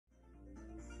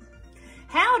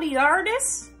Howdy,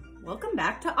 artists! Welcome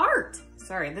back to art.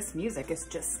 Sorry, this music is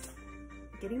just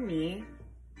getting me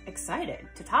excited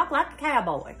to talk like a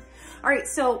cowboy. All right,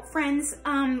 so friends,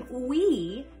 now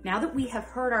that we have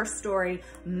heard our story,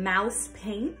 Mouse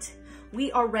Paint,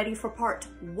 we are ready for part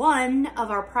 1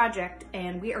 of our project,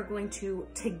 and we are going to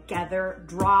together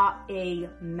draw a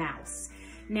mouse.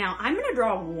 Now, I'm gonna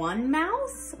draw 1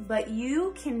 mouse, but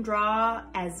you can draw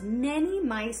as many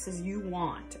mice as you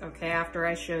want, okay, after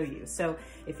I show you. So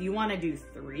if you wanna do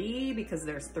 3, because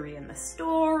there's 3 in the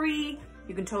story,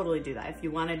 you can totally do that. If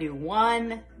you wanna do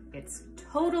 1, it's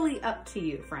totally up to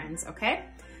you, friends, okay?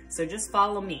 So just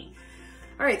follow me.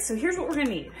 All right, so here's what we're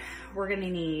gonna need. We're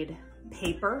gonna need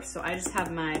paper, so I just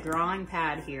have my drawing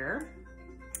pad here,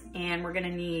 and we're gonna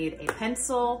need a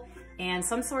pencil and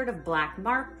some sort of black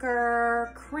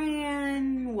marker,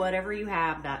 crayon, whatever you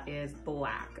have that is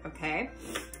black, okay?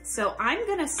 So I'm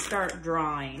gonna start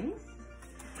drawing,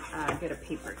 get a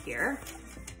paper here.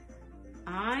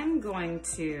 I'm going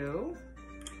to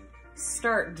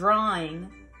start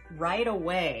drawing right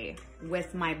away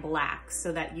with my black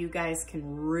so that you guys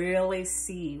can really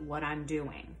see what I'm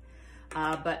doing.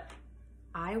 But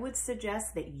I would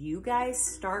suggest that you guys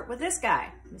start with this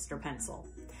guy, Mr. Pencil,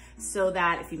 so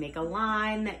that if you make a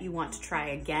line that you want to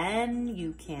try again,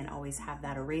 you can always have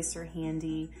that eraser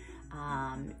handy.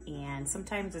 And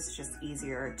sometimes it's just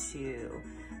easier to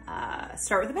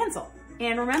start with a pencil.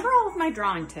 And remember all of my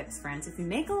drawing tips, friends. If you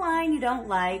make a line you don't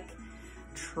like,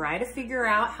 try to figure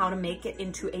out how to make it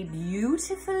into a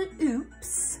beautiful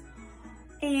oops.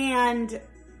 And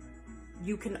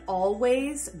you can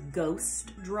always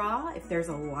ghost draw. If there's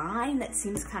a line that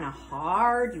seems kind of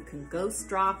hard, you can ghost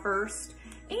draw first.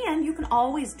 And you can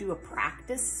always do a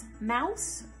practice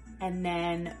mouse and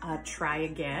then try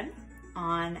again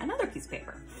on another piece of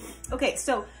paper. Okay,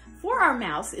 so for our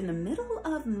mouse, in the middle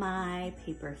of my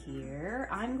paper here,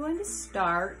 I'm going to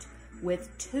start with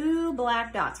 2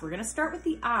 black dots. We're gonna start with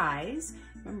the eyes.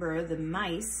 Remember, the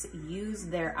mice use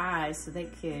their eyes so they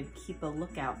could keep a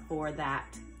lookout for that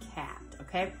cat,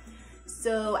 okay?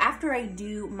 So after I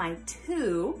do my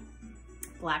 2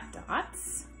 black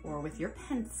dots, or with your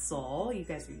pencil, you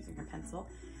guys are using your pencil,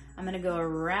 I'm gonna go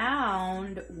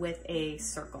around with a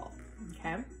circle,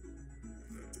 okay?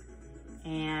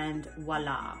 And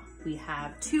voila, we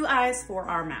have 2 eyes for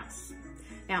our mouse.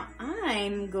 Now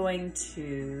I'm going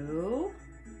to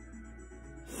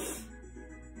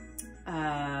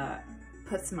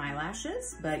put some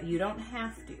eyelashes, but you don't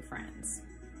have to, friends,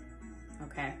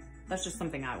 okay? That's just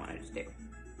something I wanted to do.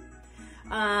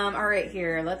 All right,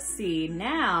 here, let's see.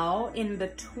 Now, in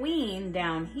between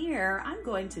down here, I'm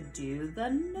going to do the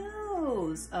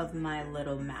nose of my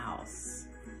little mouse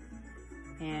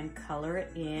and color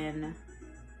it in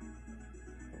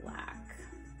black.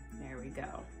 There we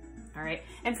go. All right,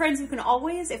 and friends, you can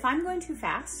always, if I'm going too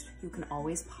fast, you can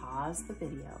always pause the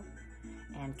video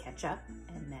and catch up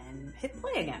and then hit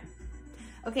play again.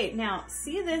 Okay, now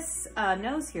see this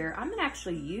nose here? I'm gonna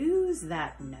actually use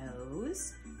that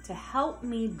nose to help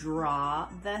me draw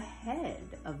the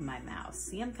head of my mouse.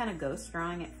 See, I'm kind of ghost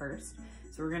drawing it first.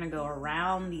 So we're gonna go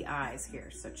around the eyes here.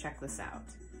 So check this out.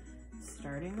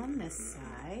 Starting on this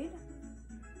side,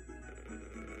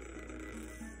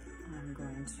 I'm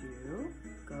going to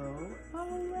go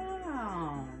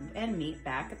around and meet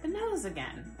back at the nose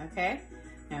again, okay?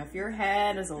 Now, if your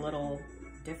head is a little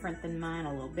different than mine,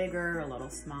 a little bigger, a little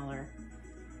smaller,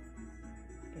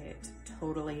 it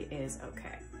totally is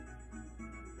okay.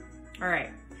 All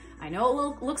right, I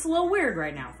know it looks a little weird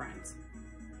right now, friends,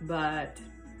 but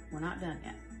we're not done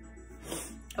yet.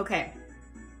 Okay,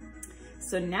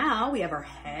 so now we have our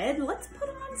head. Let's put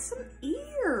on some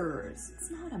ears.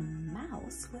 It's not a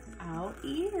mouse without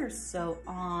ears. So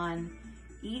on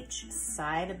each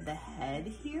side of the head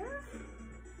here,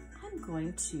 I'm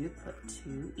going to put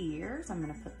 2 ears. I'm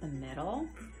gonna put the middle.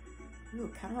 Ooh,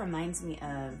 it kind of reminds me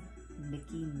of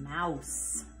Mickey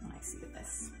Mouse when I see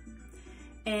this.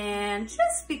 And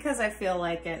just because I feel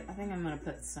like it, I think I'm gonna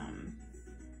put some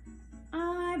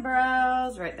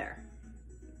eyebrows right there.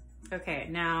 Okay,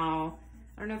 now,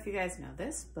 I don't know if you guys know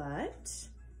this, but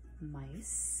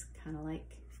mice, kind of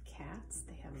like cats,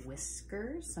 they have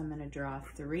whiskers. So I'm gonna draw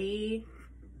 3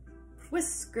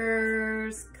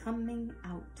 whiskers coming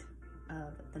out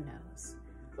of the nose.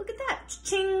 Look at that,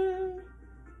 cha-ching!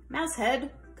 Mouse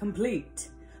head complete.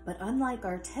 But unlike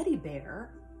our teddy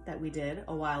bear that we did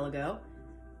a while ago,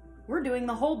 we're doing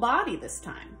the whole body this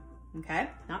time, okay?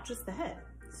 Not just the head.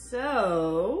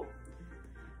 So,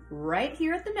 right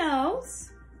here at the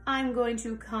nose, I'm going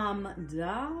to come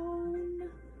down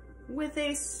with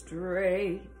a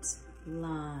straight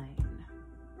line.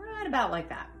 Right about like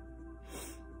that.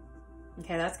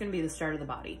 Okay, that's gonna be the start of the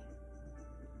body.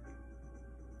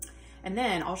 And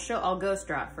then I'll ghost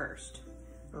draw it first.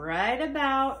 Right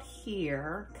about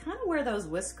here, kind of where those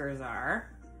whiskers are,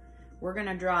 we're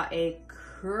gonna draw a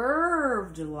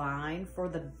curved line for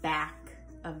the back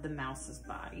of the mouse's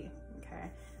body,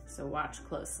 okay? So watch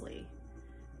closely.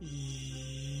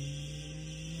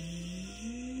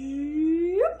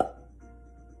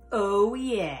 Oh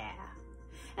yeah.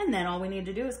 And then all we need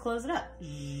to do is close it up.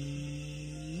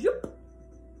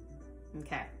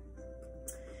 Okay.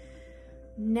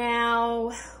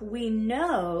 Now, we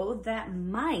know that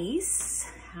mice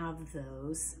have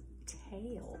those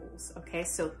tails, okay?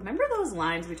 So remember those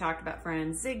lines we talked about,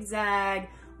 friends? Zigzag,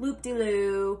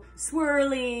 loop-de-loo,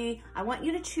 swirly. I want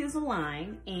you to choose a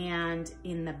line, and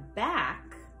in the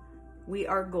back, we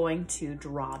are going to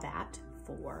draw that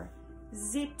for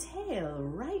the tail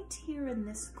right here in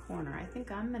this corner. I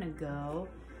think I'm gonna go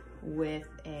with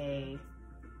a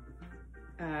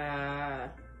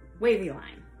wavy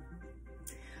line.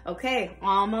 Okay,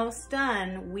 almost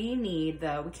done. We need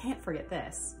we can't forget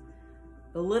this,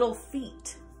 the little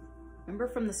feet. Remember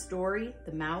from the story,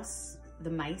 the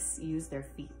mice use their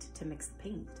feet to mix the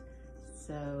paint.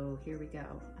 So here we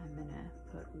go. I'm gonna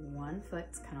put one foot,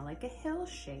 it's kind of like a hill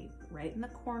shape, right in the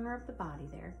corner of the body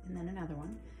there, and then another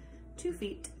one. 2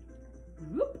 feet,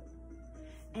 whoop,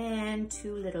 and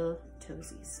 2 little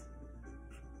toesies.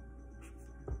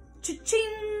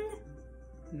 Cha-ching!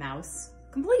 Mouse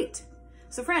complete.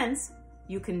 So friends,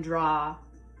 you can draw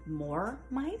more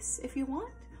mice if you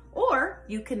want, or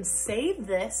you can save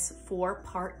this for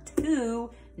part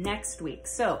 2 next week.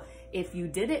 So if you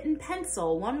did it in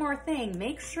pencil, one more thing,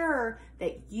 make sure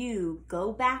that you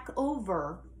go back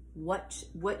over what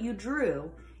you drew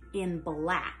in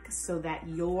black so that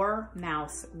your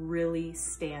mouse really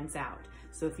stands out.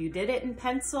 So if you did it in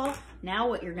pencil, now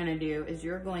what you're gonna do is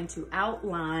you're going to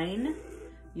outline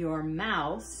your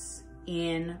mouse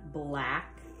in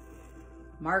black,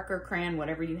 marker, crayon,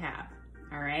 whatever you have,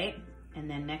 all right? And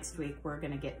then next week, we're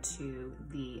gonna get to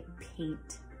the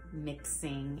paint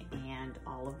mixing and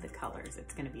all of the colors.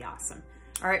 It's gonna be awesome.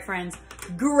 All right, friends,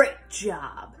 great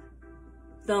job.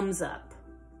 Thumbs up.